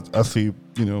as a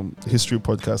history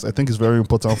podcast, I think it's very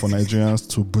important for Nigerians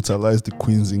to brutalize the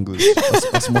Queen's English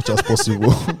as much as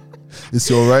possible. It's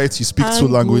your right. You speak two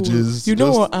languages. You know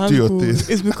just what? do your thing.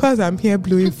 It's because I'm here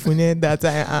blowing fune that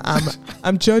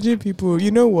I'm judging people.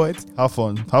 You know what? Have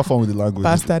fun with the language.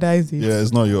 Bastardize it. Yeah,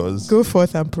 it's not yours. Go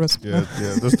forth and prosper.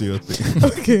 Yeah, just do your thing.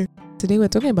 Okay. Today we're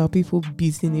talking about people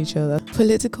beating each other.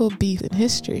 Political beef in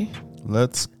history.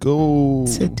 Let's go.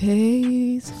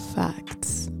 Today's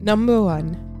facts. Number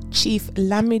 1, Chief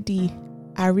Lamidi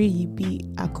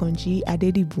Ariyibi Akonji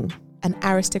Adedibu, an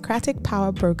aristocratic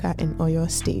power broker in Oyo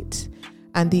State,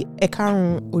 and the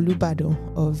Ekarun Olubado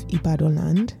of Ibadan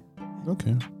land.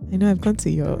 Okay. I know I've gone to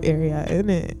your area,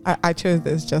 innit? I chose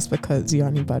this just because you're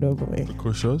an Ibadan boy.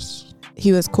 Precocious.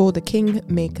 He was called the King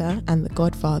Maker and the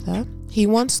Godfather. He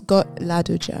once got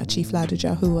Ladoja, Chief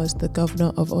Ladoja, who was the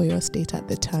governor of Oyo State at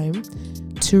the time,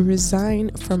 to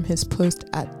resign from his post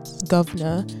as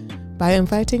governor by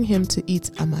inviting him to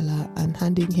eat amala and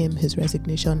handing him his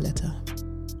resignation letter.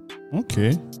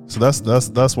 Okay. So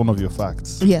that's one of your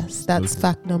facts. Yes, that's Okay.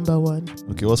 fact number 1.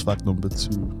 Okay, what's fact number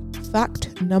 2?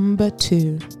 Fact number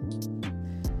 2.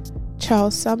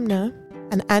 Charles Sumner,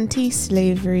 an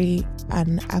anti-slavery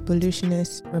and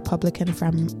abolitionist Republican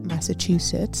from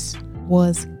Massachusetts,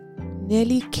 was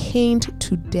nearly caned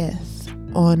to death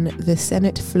on the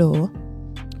Senate floor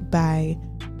by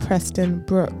Preston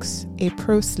Brooks, a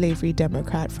pro-slavery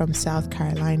Democrat from South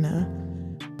Carolina,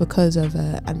 because of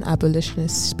an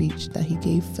abolitionist speech that he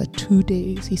gave for 2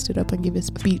 days. He stood up and gave a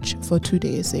speech for 2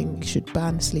 days saying he should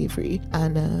ban slavery.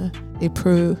 And a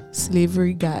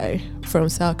pro-slavery guy from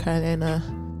South Carolina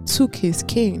took his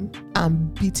cane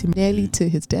and beat him nearly to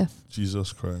his death.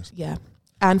 Jesus Christ. Yeah.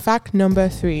 And fact number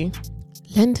 3,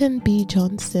 Lyndon B.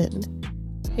 Johnson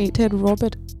hated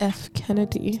Robert F.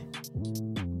 Kennedy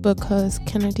because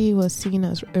Kennedy was seen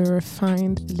as a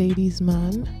refined ladies'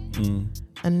 man.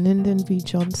 And Lyndon B.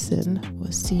 Johnson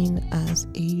was seen as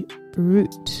a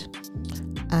brute.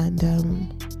 And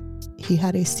he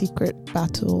had a secret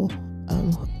battle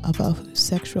about whose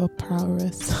sexual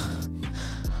prowess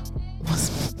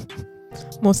was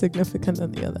more significant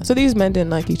than the other. So these men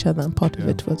didn't like each other, and part of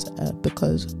it was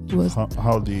because it was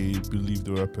how they believed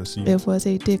they were perceived. It was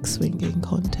a dick swinging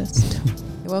contest.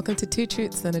 Welcome to 2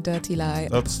 Truths and a Dirty Lie.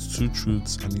 That's 2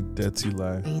 truths and a dirty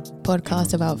lie. A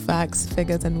podcast about facts,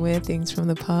 figures, and weird things from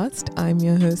the past. I'm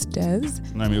your host, Des.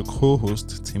 And I'm your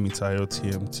co-host, Timmy Tayo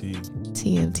TMT.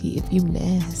 TMT, if you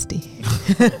nasty.